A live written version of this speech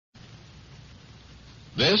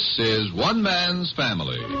This is One Man's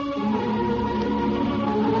Family.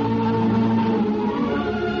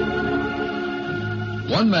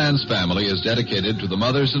 One Man's Family is dedicated to the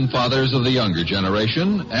mothers and fathers of the younger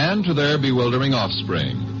generation and to their bewildering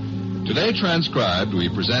offspring. Today transcribed, we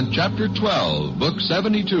present Chapter 12, Book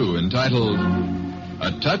 72, entitled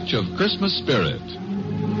A Touch of Christmas Spirit.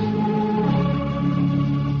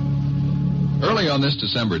 Early on this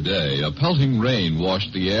December day, a pelting rain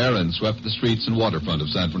washed the air and swept the streets and waterfront of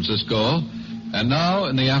San Francisco. And now,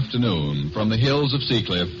 in the afternoon, from the hills of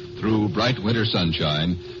Seacliff through bright winter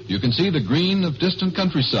sunshine, you can see the green of distant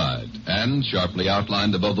countryside, and sharply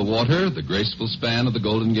outlined above the water, the graceful span of the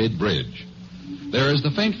Golden Gate Bridge. There is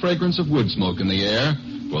the faint fragrance of wood smoke in the air,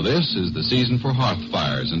 for this is the season for hearth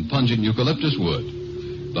fires and pungent eucalyptus wood.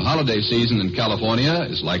 The holiday season in California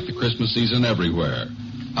is like the Christmas season everywhere.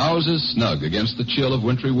 Houses snug against the chill of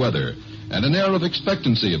wintry weather, and an air of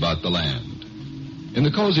expectancy about the land. In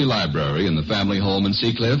the cozy library in the family home in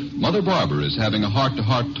Seacliff, Mother Barbara is having a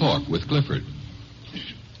heart-to-heart talk with Clifford.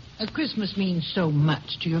 Christmas means so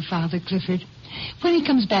much to your father, Clifford. When he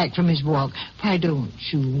comes back from his walk, why don't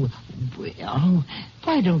you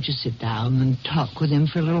sit down and talk with him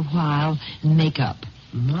for a little while and make up?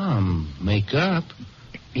 Mom, make up?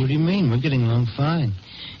 What do you mean? We're getting along fine.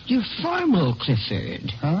 You're formal,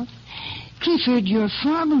 Clifford. Huh? Clifford, you're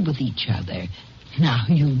formal with each other. Now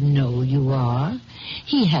you know you are.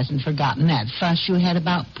 He hasn't forgotten that fuss you had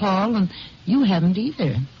about Paul, and you haven't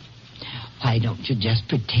either. Why don't you just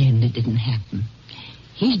pretend it didn't happen?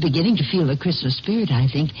 He's beginning to feel the Christmas spirit, I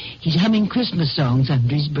think. He's humming Christmas songs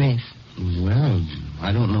under his breath. Well,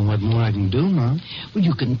 I don't know what more I can do, Mom. Well,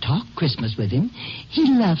 you can talk Christmas with him.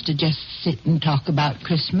 He loves to just sit and talk about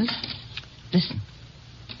Christmas. Listen.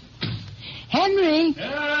 Henry!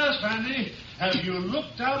 Yes, Fanny. Have you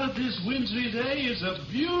looked out at this wintry day? It's a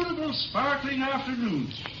beautiful, sparkling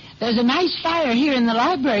afternoon. There's a nice fire here in the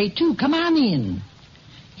library, too. Come on in.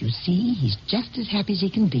 You see, he's just as happy as he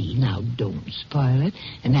can be. Now, don't spoil it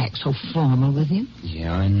and act so formal with him.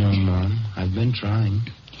 Yeah, I know, Mom. I've been trying.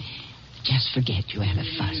 Just forget you had a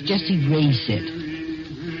fuss. Just erase it.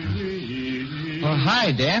 Well,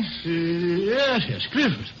 hi, Dad. Yes,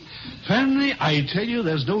 Clifford. Fanny, I tell you,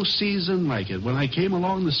 there's no season like it. When I came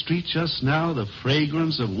along the street just now, the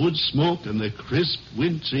fragrance of wood smoke and the crisp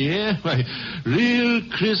wintry air, why, real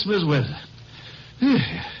Christmas weather.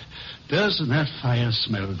 Doesn't that fire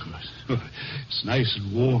smell good? It's nice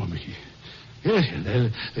and warm here.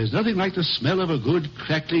 There's nothing like the smell of a good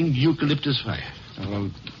crackling eucalyptus fire.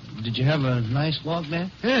 Did you have a nice walk,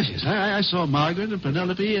 Dad? Yes. I saw Margaret and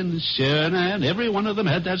Penelope and Sharon, and every one of them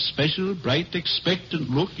had that special, bright,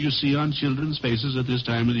 expectant look you see on children's faces at this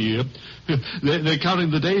time of the year. They're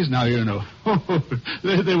counting the days now, you know.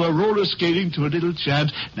 They were roller skating to a little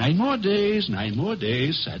chant. 9 more days,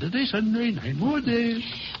 Saturday, Sunday, 9 more days.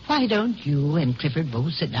 Why don't you and Clifford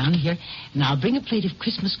both sit down here, and I'll bring a plate of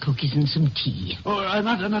Christmas cookies and some tea. Oh,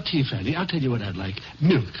 not tea, Fanny. I'll tell you what I'd like.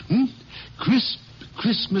 Milk, Crisp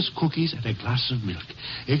Christmas cookies and a glass of milk.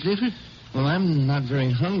 Eh, Clifford? Well, I'm not very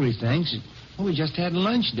hungry, thanks. Well, we just had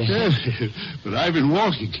lunch, Dad. But I've been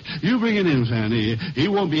walking. You bring it in, Fanny. He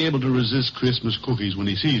won't be able to resist Christmas cookies when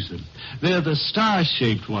he sees them. They're the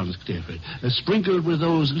star-shaped ones, Clifford, sprinkled with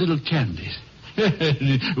those little candies.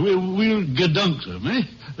 We'll gedunk them, eh?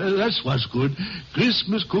 That's what's good.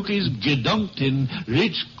 Christmas cookies gedunked in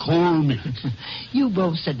rich cold milk. You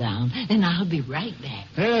both sit down, and I'll be right back.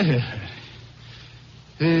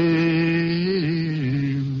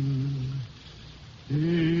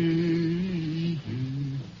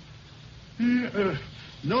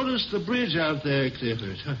 Notice the bridge out there,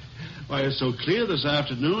 Clifford. Why, it's so clear this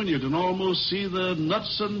afternoon you can almost see the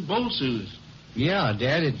nuts and bolts in it. Yeah,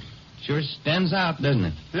 Dad, it sure stands out, doesn't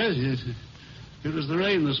it? Yes. It was the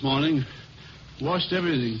rain this morning. Washed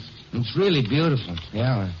everything. It's really beautiful,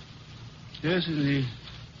 yeah. Yes, indeed.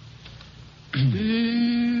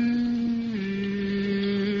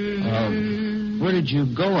 Where did you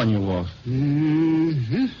go on your walk?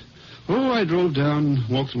 Oh, I drove down,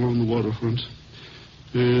 walked along the waterfront.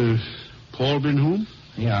 Paul been home?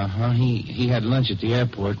 Yeah, he had lunch at the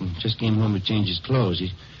airport and just came home to change his clothes.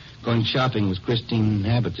 He's going shopping with Christine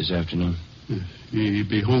Abbott this afternoon. He'll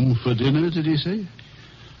be home for dinner, did he say?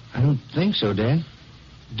 I don't think so, Dad.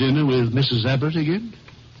 Dinner with Mrs. Abbott again?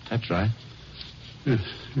 That's right. Yes.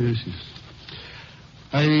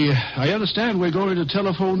 I understand we're going to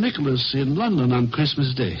telephone Nicholas in London on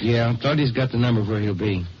Christmas Day. Yeah, Claudia's got the number where he'll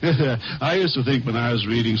be. I used to think when I was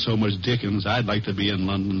reading so much Dickens, I'd like to be in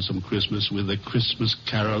London some Christmas with the Christmas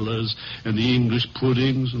carolers and the English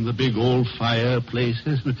puddings and the big old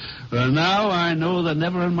fireplaces. Well, now I know that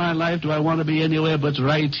never in my life do I want to be anywhere but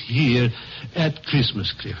right here at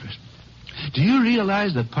Christmas, Clifford. Do you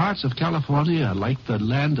realize that parts of California are like the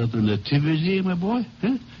land of the Nativity, my boy?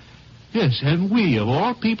 Huh? Yes, and we, of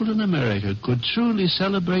all people in America, could truly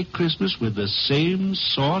celebrate Christmas with the same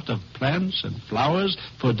sort of plants and flowers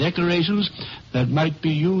for decorations that might be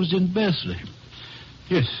used in Bethlehem.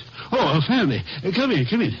 Yes. Oh, family, come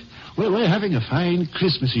in. We're having a fine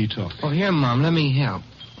Christmassy talk. Oh, here, Mom, let me help.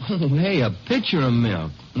 Oh, hey, a pitcher of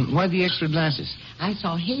milk. Why the extra glasses? I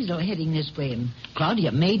saw Hazel heading this way, and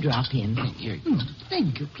Claudia may drop in. Here.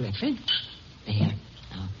 Thank you, Clifford. There.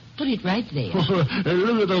 Now, put it right there.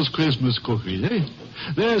 Look at those Christmas cookies, eh?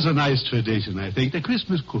 There's a nice tradition, I think. The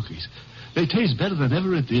Christmas cookies. They taste better than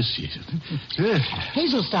ever at this season.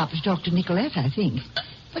 Hazel stopped to talk to Nicolette, I think.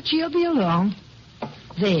 But she'll be along.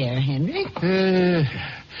 There, Henry.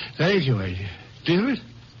 Thank you, Lady. Clifford,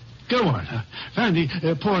 go on. Fanny,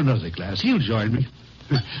 pour another glass. He'll join me.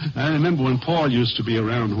 I remember when Paul used to be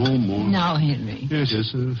around home more. Now, Henry. Yes.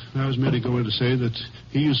 I was merely going to say that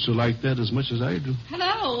he used to like that as much as I do.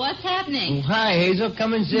 Hello, what's happening? Oh, hi, Hazel.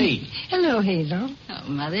 Come and see. Hello, Hazel. Oh,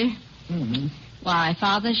 Mother. Mm-hmm. Why,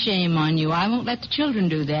 Father, shame on you. I won't let the children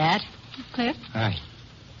do that. Cliff? Hi.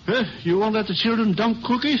 You won't let the children dunk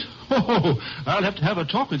cookies? Oh, I'll have to have a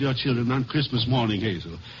talk with your children on Christmas morning,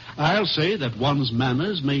 Hazel. I'll say that one's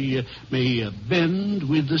manners may bend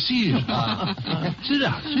with the season. Sit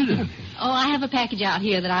down. Oh, I have a package out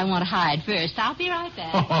here that I want to hide first. I'll be right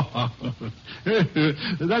back.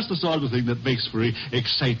 That's the sort of thing that makes for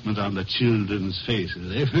excitement on the children's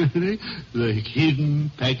faces. The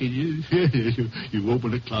hidden packages. You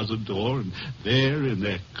open a closet door, and there in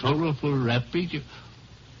their colorful wrapping...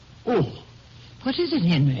 Oh. What is it,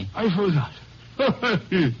 Henry? I forgot.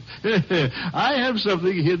 I have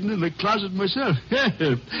something hidden in the closet myself.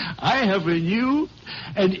 I have a new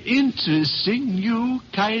and interesting new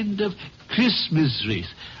kind of Christmas wreath.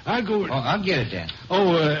 I'll go... Oh, I'll get it, Dad.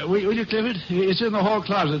 Oh, will you, Clifford? It's in the hall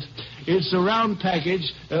closet. It's a round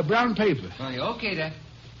package, brown paper. Oh, okay, Dad.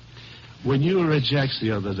 When you were at Jack's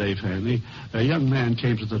the other day, Fanny, a young man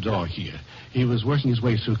came to the door here. He was working his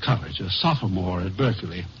way through college, a sophomore at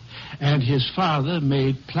Berkeley. And his father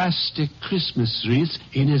made plastic Christmas wreaths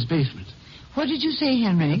in his basement. What did you say,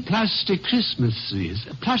 Henry? Plastic Christmas wreaths.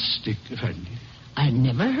 Plastic, Fanny. I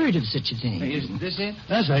never heard of such a thing. Hey, isn't this it?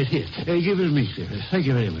 That's right. Here. Give it to me, Clifford. Thank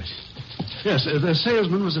you very much. Yes, the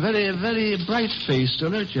salesman was a very, very bright-faced,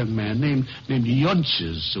 alert young man named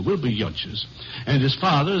Yonches, Wilbur Yonches. And his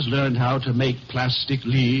father has learned how to make plastic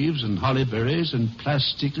leaves and holly berries and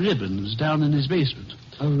plastic ribbons down in his basement.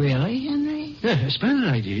 Oh, really, Henry? Yeah, a splendid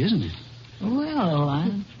idea, isn't it? Well,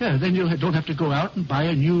 Yeah, then you don't have to go out and buy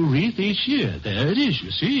a new wreath each year. There it is,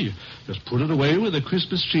 you see. You just put it away with the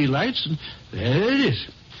Christmas tree lights, and there it is.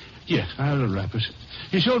 Yeah, I'll unwrap it.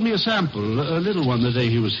 He showed me a sample, a little one, the day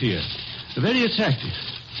he was here. Very attractive.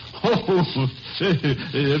 Oh,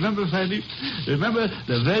 remember, Fanny? Remember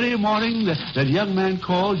the very morning that young man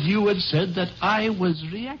called you and said that I was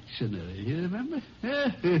reactionary. You remember?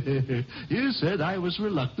 You said I was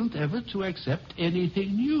reluctant ever to accept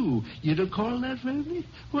anything new. You recall that, Fanny?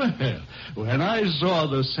 Well, when I saw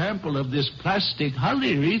the sample of this plastic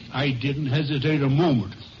holly wreath, I didn't hesitate a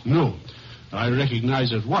moment. No. I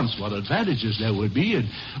recognized at once what advantages there would be in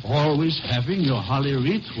always having your holly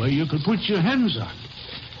wreath where you could put your hands on.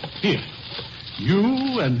 Here,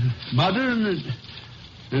 you and Mother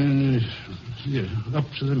and yeah,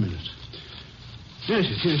 up to the minute. Yes.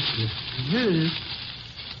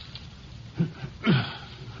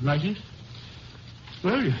 Like it?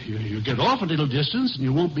 Well, you get off a little distance and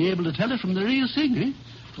you won't be able to tell it from the real thing, eh?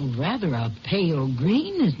 Well, rather a pale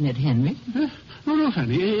green, isn't it, Henry? No,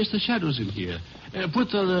 Fanny, it's the shadows in here. Put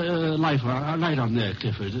the light on there,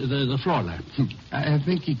 Clifford, the floor lamp. I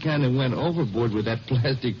think he kind of went overboard with that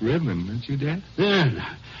plastic ribbon, don't you, Dad?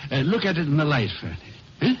 There. Look at it in the light, Fanny.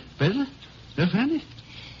 Eh? Better? Fanny?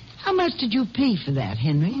 How much did you pay for that,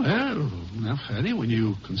 Henry? Well, now, Fanny, when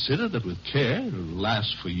you consider that with care it'll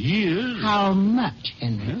last for years... How much,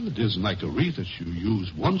 Henry? Well, it isn't like a wreath that you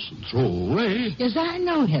use once and throw away. Yes, I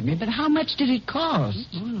know, Henry, but how much did it cost?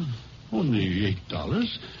 Well, only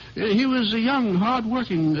 $8. He was a young,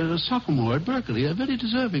 hard-working sophomore at Berkeley, a very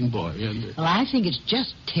deserving boy. And, Well, I think it's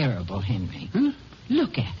just terrible, Henry. Huh?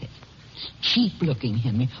 Look at it. It's cheap-looking,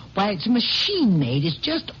 Henry. Why, it's machine-made. It's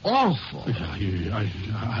just awful.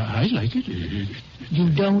 I like it. You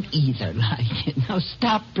don't either like it. Now,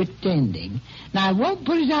 stop pretending. Now, I won't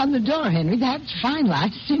put it on the door, Henry. That's final. I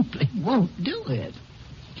simply won't do it.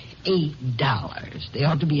 $8. They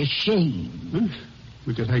ought to be ashamed.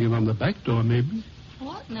 We could hang it on the back door, maybe.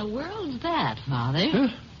 What in the world's that,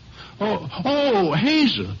 Father? Oh,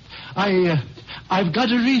 Hazel. I've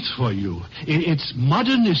got a wreath for you. It's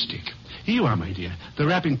modernistic. Here you are, my dear. The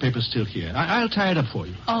wrapping paper's still here. I'll tie it up for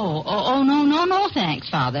you. Oh, no, thanks,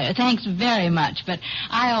 Father. Thanks very much, but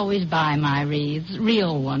I always buy my wreaths,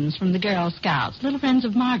 real ones, from the Girl Scouts, little friends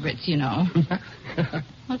of Margaret's, you know.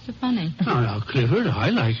 What's so funny? Oh, now, Clifford, I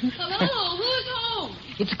like it. Hello, who's home?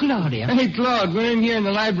 It's Claudia. Hey, Claude, we're in here in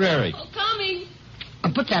the library. Oh, coming.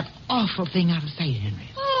 Put that awful thing out of sight, Henry.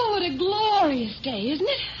 Oh, what a glorious day, isn't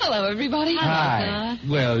it? Hello, everybody. Hi.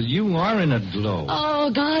 Well, you are in a glow. Oh,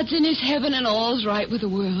 God's in his heaven and all's right with the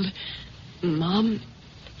world. Mom,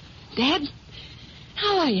 Dad,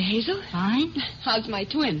 how are you, Hazel? Fine. How's my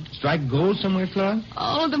twin? Strike gold somewhere, Claude?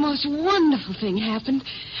 Oh, the most wonderful thing happened.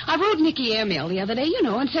 I wrote Nicky airmail the other day,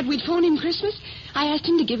 and said we'd phone him Christmas. I asked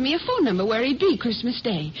him to give me a phone number where he'd be Christmas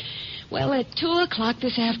Day. Well, at 2:00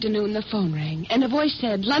 this afternoon, the phone rang, and a voice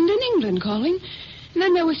said, London, England, calling. And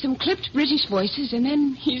then there were some clipped British voices, and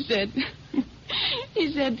then he said,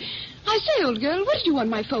 I say, old girl, what did you want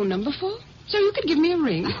my phone number for? So you could give me a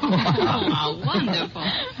ring. Oh, how wonderful.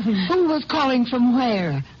 Who was calling from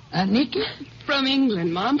where? Nicky? From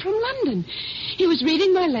England, Mom, from London. He was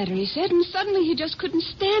reading my letter, he said, and suddenly he just couldn't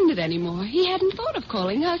stand it anymore. He hadn't thought of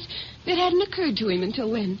calling us. It hadn't occurred to him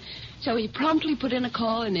until then. So he promptly put in a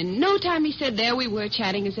call, and in no time he said there we were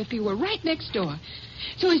chatting as if he were right next door.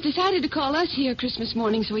 So he's decided to call us here Christmas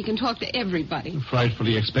morning so he can talk to everybody.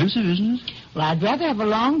 Frightfully expensive, isn't it? Well, I'd rather have a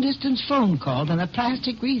long-distance phone call than a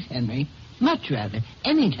plastic wreath, Henry. Much rather.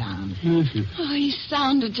 Anytime. Oh, he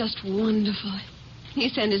sounded just wonderful. He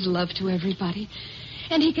sent his love to everybody.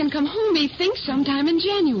 And he can come home, he thinks, sometime in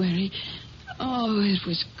January. Oh, it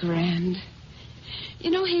was grand. You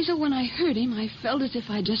know, Hazel, when I heard him, I felt as if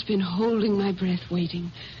I'd just been holding my breath,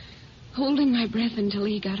 waiting. Holding my breath until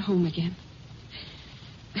he got home again.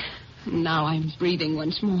 Now I'm breathing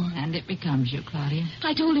once more. And it becomes you, Claudia.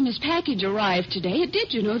 I told him his package arrived today. It did,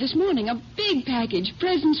 this morning. A big package.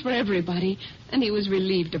 Presents for everybody. And he was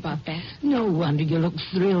relieved about that. No wonder you look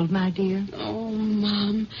thrilled, my dear. Oh,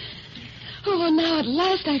 Mom. Oh, now at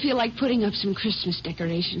last I feel like putting up some Christmas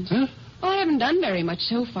decorations. Huh? Oh, I haven't done very much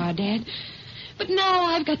so far, Dad. But now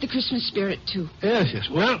I've got the Christmas spirit, too. Yes.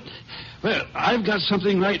 Well, I've got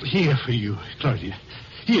something right here for you, Claudia.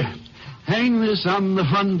 Here. Hang this on the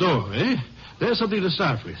front door, eh? There's something to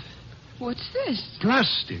start with. What's this?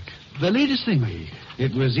 Plastic. The latest thing made.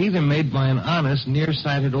 It was either made by an honest,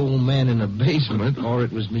 nearsighted old man in a basement, or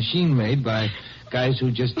it was machine-made by guys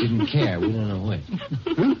who just didn't care. We don't know which.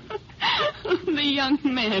 The young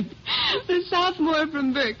man. The sophomore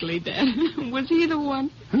from Berkeley, Dad. Was he the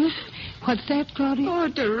one? Huh? What's that, Claudia? Oh,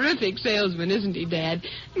 terrific salesman, isn't he, Dad?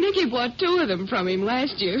 Nicky bought 2 of them from him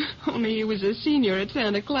last year. Only he was a senior at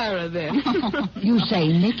Santa Clara then. You say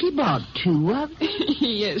Nicky bought 2 of them?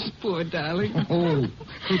 Yes, poor darling. Oh,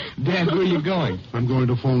 Dad, where are you going? I'm going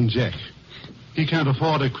to phone Jack. He can't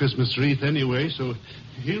afford a Christmas wreath anyway, so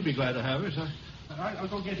he'll be glad to have it. I'll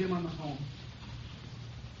go get him on the phone.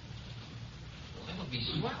 That'll be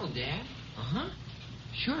swell, Dad. Uh-huh.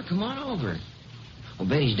 Sure, come on over. Well,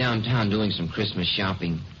 Betty's downtown doing some Christmas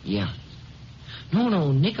shopping. Yeah.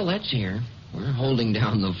 No, Nicolette's here. We're holding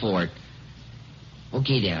down the fort.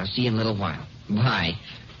 Okay, Dad, I'll see you in a little while. Bye.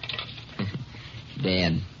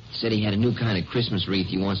 Dad said he had a new kind of Christmas wreath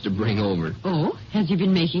he wants to bring over. Oh, has he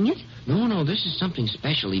been making it? No, this is something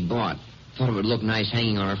special he bought. Thought it would look nice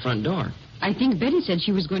hanging on our front door. I think Betty said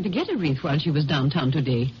she was going to get a wreath while she was downtown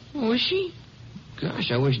today. Oh, is she?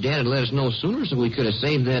 Gosh, I wish Dad had let us know sooner so we could have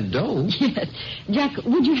saved that dough. Yes. Jack,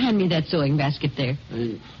 would you hand me that sewing basket there?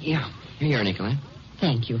 Yeah. Here you are, Nicolette.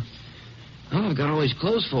 Thank you. Oh, I've got all these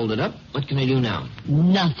clothes folded up. What can I do now?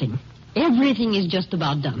 Nothing. Everything is just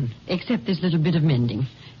about done, except this little bit of mending.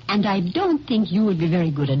 And I don't think you would be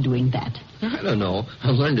very good at doing that. I don't know.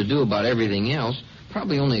 I've learned to do about everything else.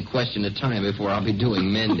 Probably only a question of time before I'll be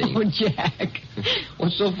doing mending. Oh, Jack.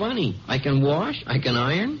 What's so funny? I can wash, I can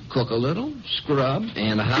iron, cook a little, scrub,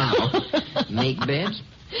 and how? Make beds.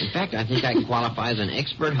 In fact, I think I can qualify as an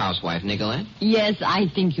expert housewife, Nicolette. Yes, I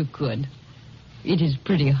think you could. It is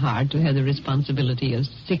pretty hard to have the responsibility of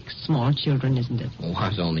 6 small children, isn't it? Oh, I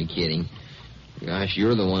was only kidding. Gosh,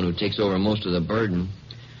 you're the one who takes over most of the burden.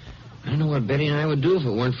 I don't know what Betty and I would do if it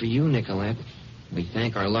weren't for you, Nicolette. We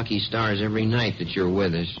thank our lucky stars every night that you're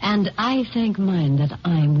with us. And I thank mine that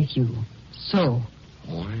I'm with you. So.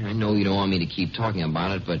 Oh, I know you don't want me to keep talking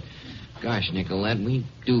about it, but... Gosh, Nicolette, we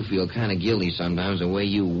do feel kind of guilty sometimes the way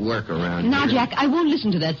you work around Now, here. Jack, I won't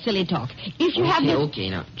listen to that silly talk. If you have...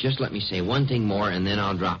 Okay, now, just let me say one thing more, and then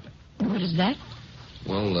I'll drop it. What is that?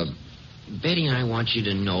 Well, Betty and I want you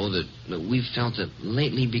to know that we've felt that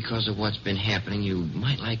lately, because of what's been happening, you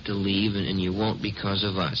might like to leave, and you won't because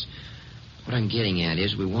of us. What I'm getting at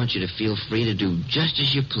is we want you to feel free to do just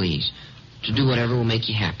as you please, to do whatever will make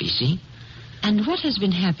you happy, see? And what has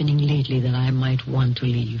been happening lately that I might want to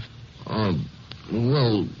leave?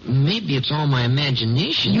 Well, maybe it's all my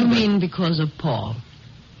imagination. You mean because of Paul?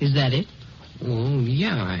 Is that it? Well,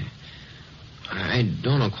 yeah. I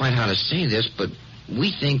don't know quite how to say this, but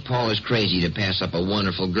we think Paul is crazy to pass up a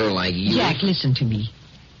wonderful girl like you. Jack, listen to me.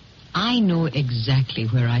 I know exactly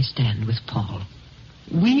where I stand with Paul.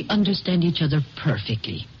 We understand each other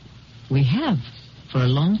perfectly. We have for a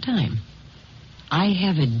long time. I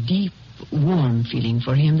have a deep, warm feeling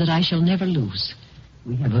for him that I shall never lose.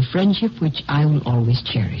 We have a friendship which I will always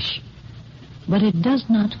cherish. But it does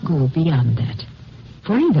not go beyond that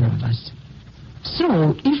for either of us.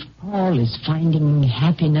 So if Paul is finding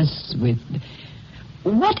happiness with...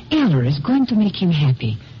 whatever is going to make him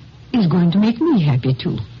happy is going to make me happy,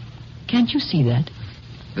 too. Can't you see that?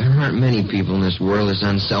 There aren't many people in this world as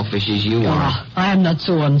unselfish as you are. I am not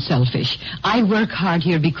so unselfish. I work hard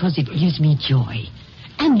here because it gives me joy.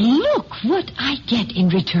 And look what I get in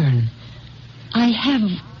return. I have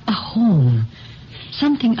a home,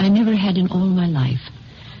 something I never had in all my life.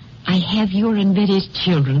 I have your and Betty's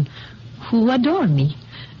children who adore me,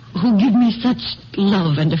 who give me such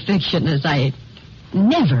love and affection as I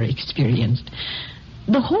never experienced.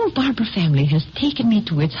 The whole Barber family has taken me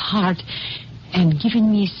to its heart and given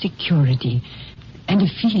me security and a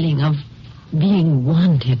feeling of being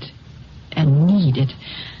wanted and needed.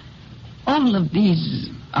 All of these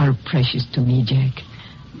are precious to me, Jack.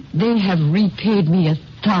 They have repaid me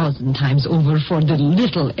 1,000 times over for the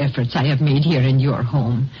little efforts I have made here in your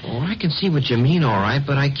home. Oh, I can see what you mean, all right,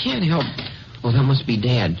 but I can't help... Oh, that must be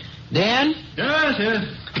Dad. Dad? Yes.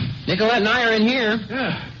 Nicolette and I are in here.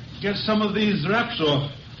 Yeah, get some of these wraps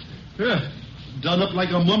off. Yeah, done up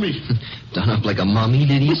like a mummy. Done up like a mummy,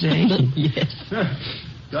 did he say? Yes. Yeah,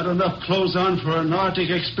 got enough clothes on for an Arctic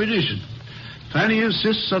expedition. Fanny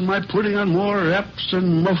insists on my putting on more wraps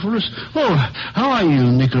and mufflers. Oh, how are you,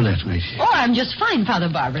 Nicolette, mate? Oh, I'm just fine, Father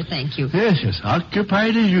Barber, thank you. Yes,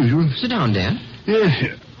 occupied as usual. Sit down, Dad.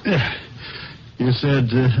 Yes. You said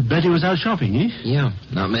Betty was out shopping, eh? Yeah,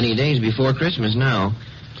 not many days before Christmas now.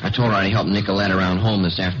 I told her I'd help Nicolette around home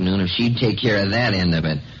this afternoon if she'd take care of that end of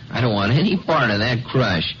it. I don't want any part of that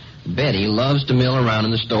crush. Betty loves to mill around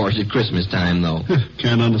in the stores at Christmas time, though.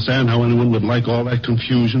 Can't understand how anyone would like all that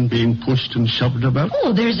confusion being pushed and shoved about.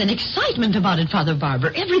 Oh, there's an excitement about it, Father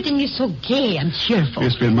Barber. Everything is so gay and cheerful.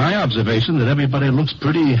 It's been my observation that everybody looks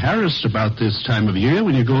pretty harassed about this time of year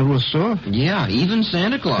when you go to a store. Yeah, even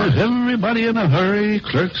Santa Claus. Everybody in a hurry,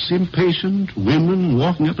 clerks impatient, women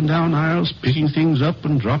walking up and down aisles, picking things up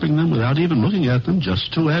and dropping them without even looking at them,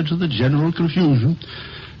 just to add to the general confusion.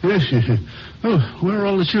 Yes. Oh, where are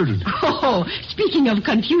all the children? Oh, speaking of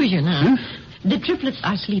confusion, huh? The triplets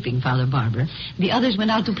are sleeping, Father Barber. The others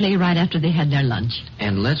went out to play right after they had their lunch.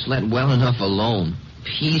 And let's let well enough alone.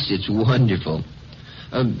 Peace, it's wonderful.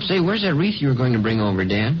 Say, where's that wreath you were going to bring over,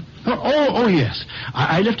 Dad? Oh, yes.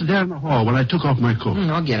 I left it there in the hall when I took off my coat.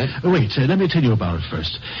 I'll get it. Wait, let me tell you about it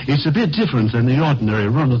first. It's a bit different than the ordinary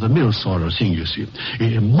run-of-the-mill sort of thing, you see.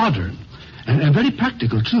 Modern. And very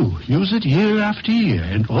practical, too. Use it year after year,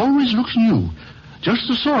 and always looks new. Just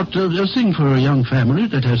the sort of thing for a young family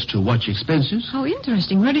that has to watch expenses. How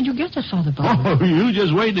interesting. Where did you get that, Father Barber? Oh, you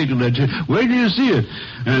just wait, Nicolette. Wait till you see it.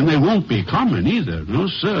 And they won't be common, either. No,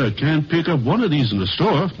 sir. Can't pick up one of these in the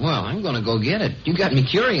store. Well, I'm going to go get it. You got me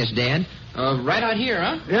curious, Dad. Right out here,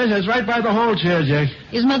 huh? Yes, it's right by the hall chair, Jack.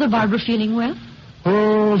 Is Mother Barbara feeling well?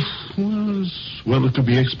 Oh, well, it could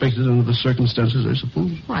be expected under the circumstances, I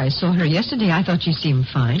suppose. Why, I saw her yesterday. I thought she seemed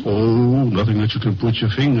fine. Oh, nothing that you can put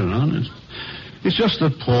your finger on. It's just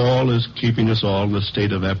that Paul is keeping us all in a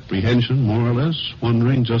state of apprehension, more or less,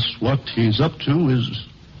 wondering just what he's up to is...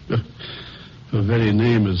 the very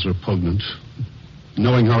name is repugnant.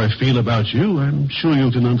 Knowing how I feel about you, I'm sure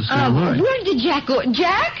you can understand why. Where did Jack go?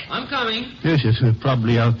 Jack? I'm coming. Yes,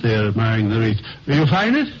 probably out there admiring the wreath. You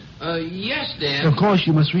find it? Yes, Dad. Of course,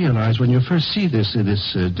 you must realize when you first see this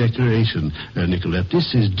decoration, Nicolette,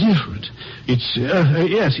 this is different. It's,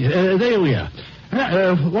 yes, there we are.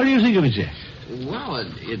 What do you think of it, Jack? Well,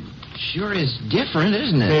 it Sure is different,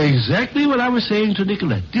 isn't it? Exactly what I was saying to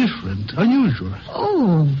Nicolette. Different, unusual.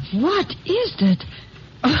 Oh, what is it?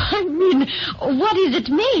 I mean, what is it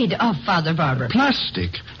made of, Father Barber?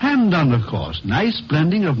 Plastic. Hand-done, of course. Nice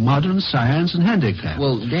blending of modern science and handicraft.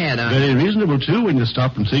 Well, Dad, Very reasonable, too, when you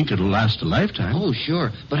stop and think it'll last a lifetime. Oh,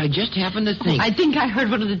 sure. But I just happened to think... I think I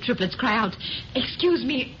heard one of the triplets cry out, "Excuse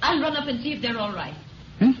me, I'll run up and see if they're all right."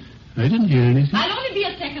 Huh? I didn't hear anything. I'll only be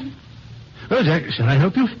a second. Oh, Jack, shall I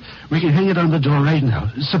help you? We can hang it on the door right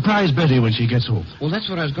now. Surprise Betty when she gets home. Well, that's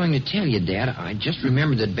what I was going to tell you, Dad. I just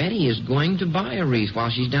remembered that Betty is going to buy a wreath while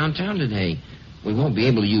she's downtown today. We won't be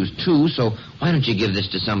able to use two, so why don't you give this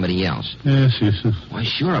to somebody else? Yes. Well, I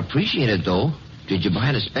sure appreciate it, though. Did you buy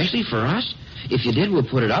it especially for us? If you did, we'll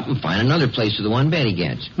put it up and find another place for the one Betty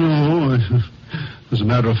gets. No, as a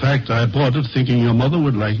matter of fact, I bought it thinking your mother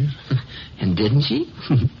would like it. And didn't she?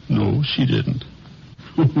 No, she didn't.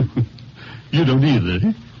 You don't either,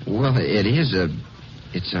 eh? Well,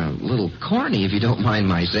 it's a little corny, if you don't mind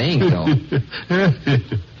my saying so.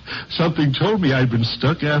 Something told me I'd been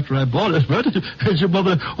stuck after I bought it, but as your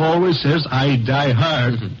mother always says, I die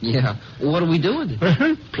hard. Yeah. Well, what do we do with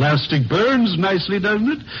it? Plastic burns nicely,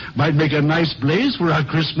 doesn't it? Might make a nice blaze for our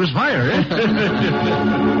Christmas fire, eh?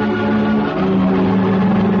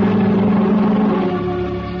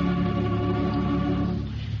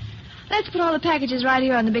 Let's put all the packages right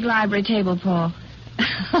here on the big library table, Paul.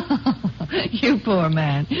 You poor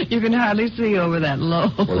man. You can hardly see over that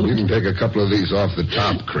loaf. Well, you can take a couple of these off the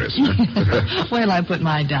top, Chris. Wait till I put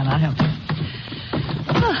mine down. I'll help you.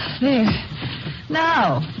 Oh, there.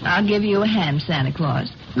 Now, I'll give you a hand, Santa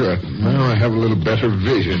Claus. Good. Now I have a little better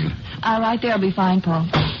vision. All right, there'll be fine, Paul.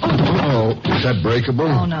 Oh, is that breakable?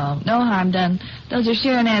 Oh, no. No harm done. Those are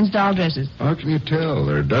Sharon Ann's doll dresses. How can you tell?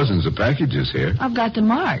 There are dozens of packages here. I've got them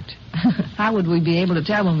marked. How would we be able to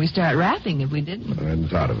tell when we start wrapping if we didn't? I hadn't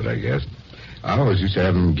thought of it, I guess. I always used to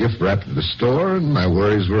have them gift wrapped at the store, and my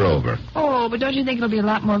worries were over. Oh, but don't you think it'll be a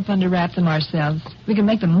lot more fun to wrap them ourselves? We can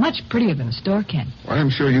make them much prettier than the store can. Well,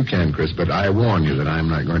 I'm sure you can, Chris, but I warn you that I'm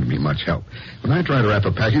not going to be much help. When I try to wrap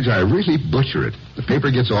a package, I really butcher it. The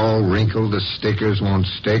paper gets all wrinkled, the stickers won't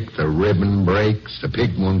stick, the ribbon breaks, the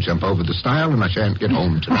pig won't jump over the stile, and I shan't get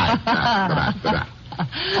home tonight.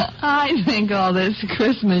 I think all this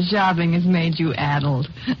Christmas shopping has made you addled.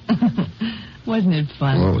 Wasn't it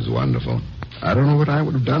fun? Oh, it was wonderful. I don't know what I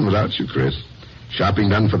would have done without you, Chris. Shopping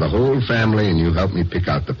done for the whole family, and you helped me pick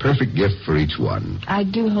out the perfect gift for each one. I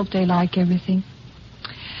do hope they like everything.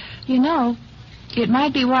 You know, it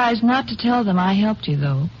might be wise not to tell them I helped you,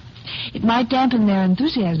 though. It might dampen their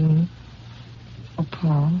enthusiasm. Oh,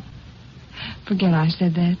 Paul, forget I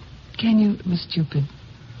said that. Can you? It was stupid.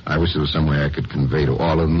 I wish there was some way I could convey to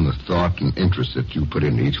all of them the thought and interest that you put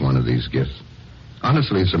into each one of these gifts.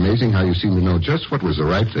 Honestly, it's amazing how you seem to know just what was the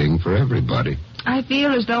right thing for everybody. I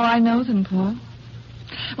feel as though I know them, Paul.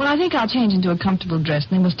 Well, I think I'll change into a comfortable dress,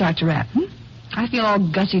 and then we'll start to wrap. I feel all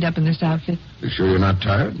gussied up in this outfit. You sure you're not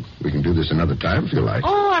tired? We can do this another time if you like.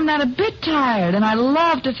 Oh, I'm not a bit tired, and I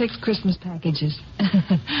love to fix Christmas packages.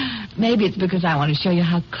 Maybe it's because I want to show you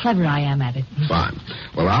how clever I am at it. Fine.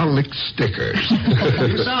 Well, I'll lick stickers.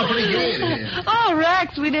 You sound pretty good here. Oh,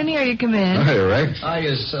 Rex, we didn't hear you come in. Hi, Rex. Hi,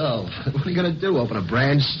 yourself. What are you going to do, open a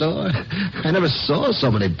branch store? I never saw so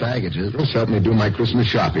many packages. Just help me do my Christmas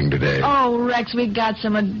shopping today. Oh, Rex, we got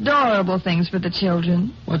some adorable things for the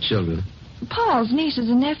children. What children? Paul's nieces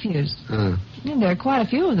and nephews. And there are quite a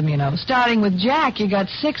few of them, you know. Starting with Jack, you got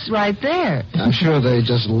 6 right there. I'm sure they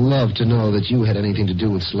just love to know that you had anything to do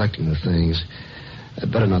with selecting the things.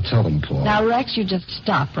 I'd better not tell them, Paul. Now, Rex, you just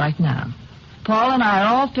stop right now. Paul and I are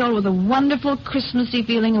all filled with a wonderful Christmassy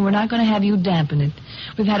feeling, and we're not going to have you dampen it.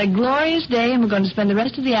 We've had a glorious day, and we're going to spend the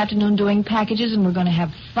rest of the afternoon doing packages, and we're going to have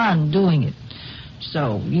fun doing it.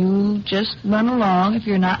 So, you just run along if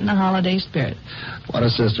you're not in the holiday spirit. What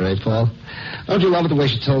a sister, eh, Paul? Don't you love it the way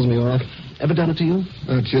she tells me off? Ever done it to you?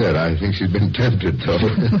 Not yet. I think she's been tempted, though.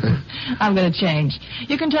 I'm going to change.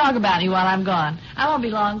 You can talk about me while I'm gone. I won't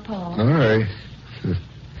be long, Paul. All right.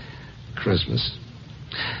 Christmas.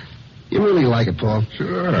 You really like it, Paul?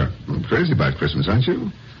 Sure. I'm crazy about Christmas, aren't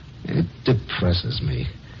you? It depresses me.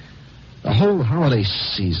 The whole holiday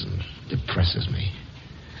season depresses me.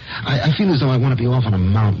 I feel as though I want to be off on a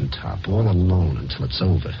mountaintop all alone until it's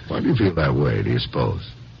over. Why do you feel that way, do you suppose?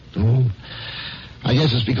 Oh, I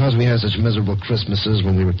guess it's because we had such miserable Christmases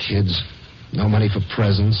when we were kids. No money for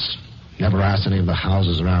presents. Never asked any of the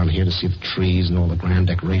houses around here to see the trees and all the grand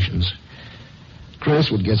decorations.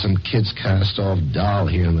 Chris would get some kid's cast-off doll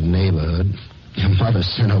here in the neighborhood. Your mother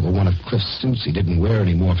sent over one of Cliff's suits he didn't wear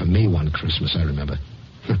anymore for me one Christmas, I remember.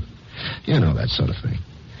 You know, that sort of thing.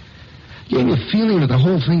 Gave me a feeling that the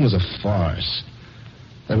whole thing was a farce.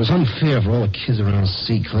 That it was unfair for all the kids around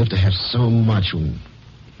Seacliff to have so much when,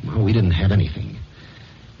 well, we didn't have anything.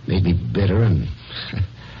 Made me bitter, and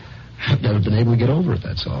I've never been able to get over it,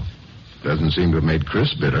 that's all. Doesn't seem to have made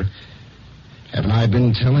Chris bitter. Haven't I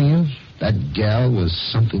been telling you? That gal was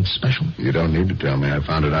something special. You don't need to tell me. I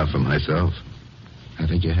found it out for myself. I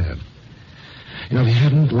think you have. You know, if you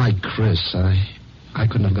hadn't liked Chris, I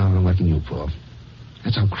couldn't have gone on liking you, Paul.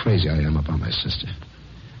 That's how crazy I am about my sister.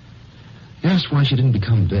 You asked why she didn't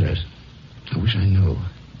become bitter. I wish I knew.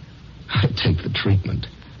 I'd take the treatment.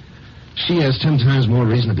 She has 10 times more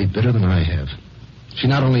reason to be bitter than I have. She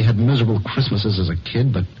not only had miserable Christmases as a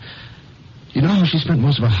kid, but you know how she spent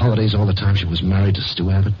most of her holidays all the time she was married to Stu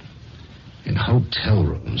Abbott? In hotel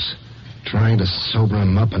rooms, trying to sober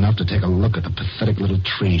him up enough to take a look at the pathetic little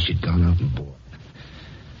tree she'd gone out and bought.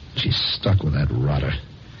 She's stuck with that rotter.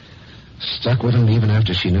 Stuck with him even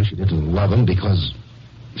after she knew she didn't love him because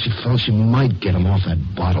she felt she might get him off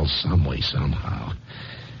that bottle some way, somehow.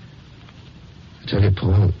 I tell you,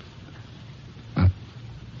 Paul, I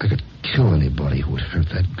could kill anybody who would hurt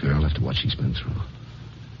that girl after what she's been through.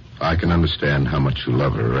 I can understand how much you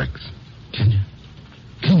love her, Rex. Can you?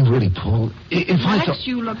 Can you really, Paul? Rex,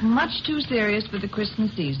 you look much too serious for the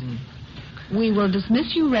Christmas season. We will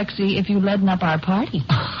dismiss you, Rexy, if you leaden up our party.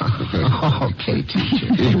 Okay,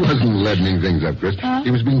 teacher. He wasn't leadening things up, Chris.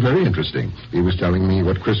 He was being very interesting. He was telling me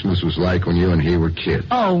what Christmas was like when you and he were kids.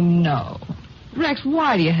 Oh, no. Rex,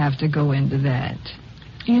 why do you have to go into that?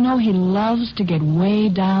 You know, he loves to get way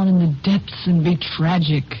down in the depths and be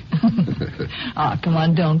tragic. Oh, come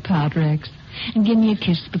on, don't pout, Rex. And give me a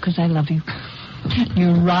kiss because I love you.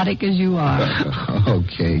 Neurotic as you are.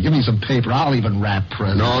 Okay, give me some paper. I'll even wrap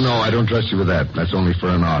presents. No, I don't trust you with that. That's only for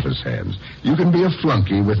an artist's hands. You can be a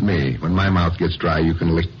flunky with me. When my mouth gets dry, you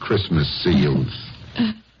can lick Christmas seals.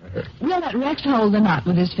 We'll let Rex hold the knot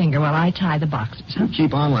with his finger while I tie the boxes. You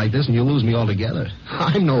keep on like this and you'll lose me altogether.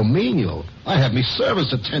 I'm no menial. I have me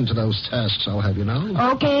servants attend to those tasks, I'll have you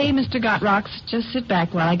know. Okay, Mr. Gotrocks. Just sit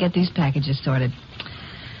back while I get these packages sorted.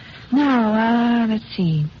 Now, let's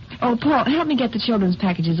see. Oh, Paul, help me get the children's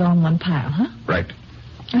packages all in one pile, huh? Right.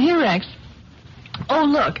 Here, Rex. Oh,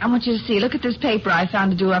 look, I want you to see. Look at this paper I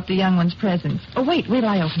found to do up the young one's presents. Oh, wait till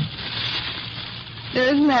I open it.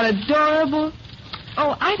 Isn't that adorable?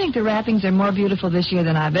 Oh, I think the wrappings are more beautiful this year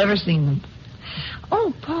than I've ever seen them.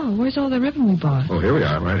 Oh, Paul, where's all the ribbon we bought? Oh, here we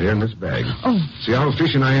are, right here in this bag. Oh. See how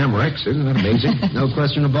efficient I am, Rex? Isn't that amazing? No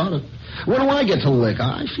question about it. What do I get to lick?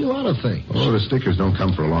 I feel out of things. Oh, the stickers don't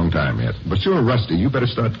come for a long time yet. But you're rusty. You better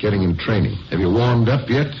start getting in training. Have you warmed up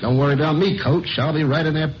yet? Don't worry about me, Coach. I'll be right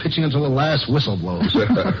in there pitching until the last whistle blows.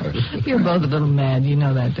 You're both a little mad. You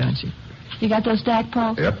know that, don't you? You got those stacked,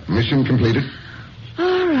 Paul? Yep, mission completed.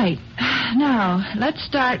 All right. Now, let's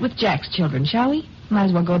start with Jack's children, shall we? Might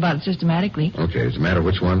as well go about it systematically. Okay, does it matter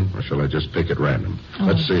which one, or shall I just pick at random?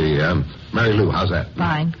 Let's see, Mary Lou, how's that?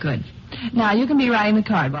 Fine, good. Now, you can be writing the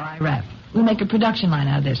card while I wrap. We'll make a production line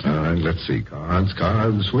out of this. Huh? All right, let's see. Cards.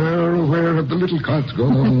 Where have the little cards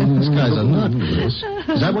gone? This guy's a nut, Chris.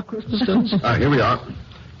 Is that what Christmas does? Here we are.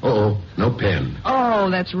 Uh-oh, no pen. Oh,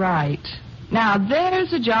 that's right. Now,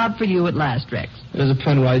 there's a job for you at last, Rex. There's a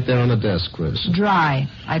pen right there on the desk, Chris. Dry.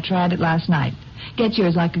 I tried it last night. Get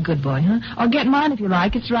yours like a good boy, huh? Or get mine if you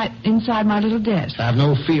like. It's right inside my little desk. Have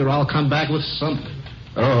no fear. I'll come back with something.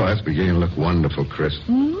 Oh, that's beginning to look wonderful, Chris.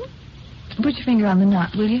 Mm-hmm. Put your finger on the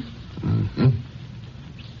knot, will you? Mm-hmm.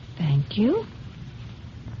 Thank you.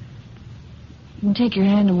 You can take your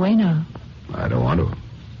hand away now. I don't want to.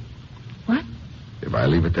 What? If I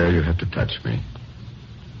leave it there, you have to touch me.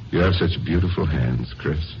 You have such beautiful hands,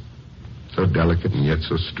 Chris. So delicate and yet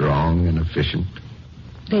so strong and efficient.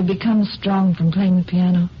 They've become strong from playing the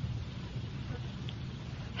piano.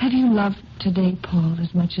 Have you loved today, Paul,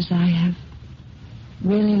 as much as I have?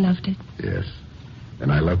 Really loved it? Yes.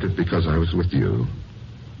 And I loved it because I was with you.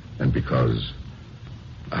 And because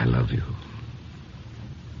I love you.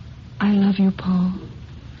 I love you, Paul.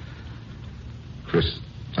 Chris,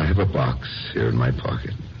 I have a box here in my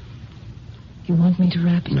pocket. You want me to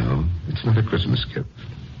wrap it? No, it's not a Christmas gift.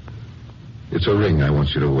 It's a ring I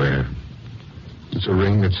want you to wear. It's a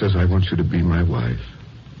ring that says I want you to be my wife.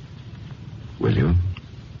 Will you?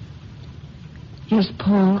 Yes,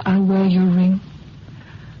 Paul, I'll wear your ring.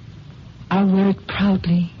 I'll wear it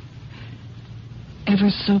proudly. Ever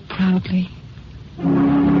so proudly.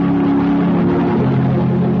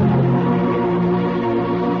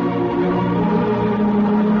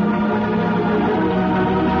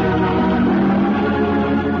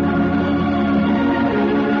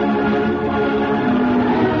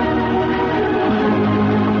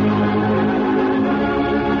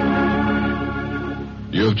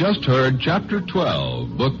 just heard Chapter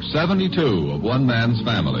 12, Book 72 of One Man's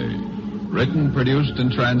Family. Written, produced,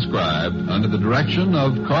 and transcribed under the direction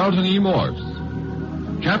of Carlton E. Morse.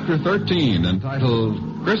 Chapter 13,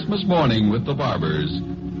 entitled Christmas Morning with the Barbers,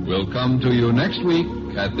 will come to you next week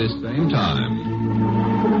at this same time.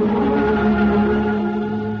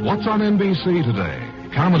 What's on NBC today?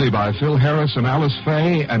 Comedy by Phil Harris and Alice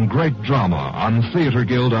Faye, and great drama on Theater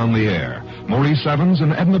Guild on the Air. Maurice Evans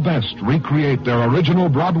and Edna Best recreate their original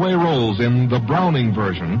Broadway roles in the Browning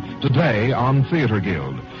version today on Theater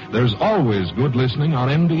Guild. There's always good listening on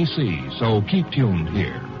NBC, so keep tuned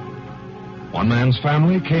here. One Man's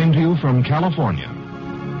Family came to you from California.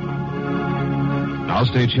 Now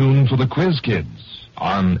stay tuned for the Quiz Kids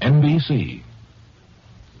on NBC.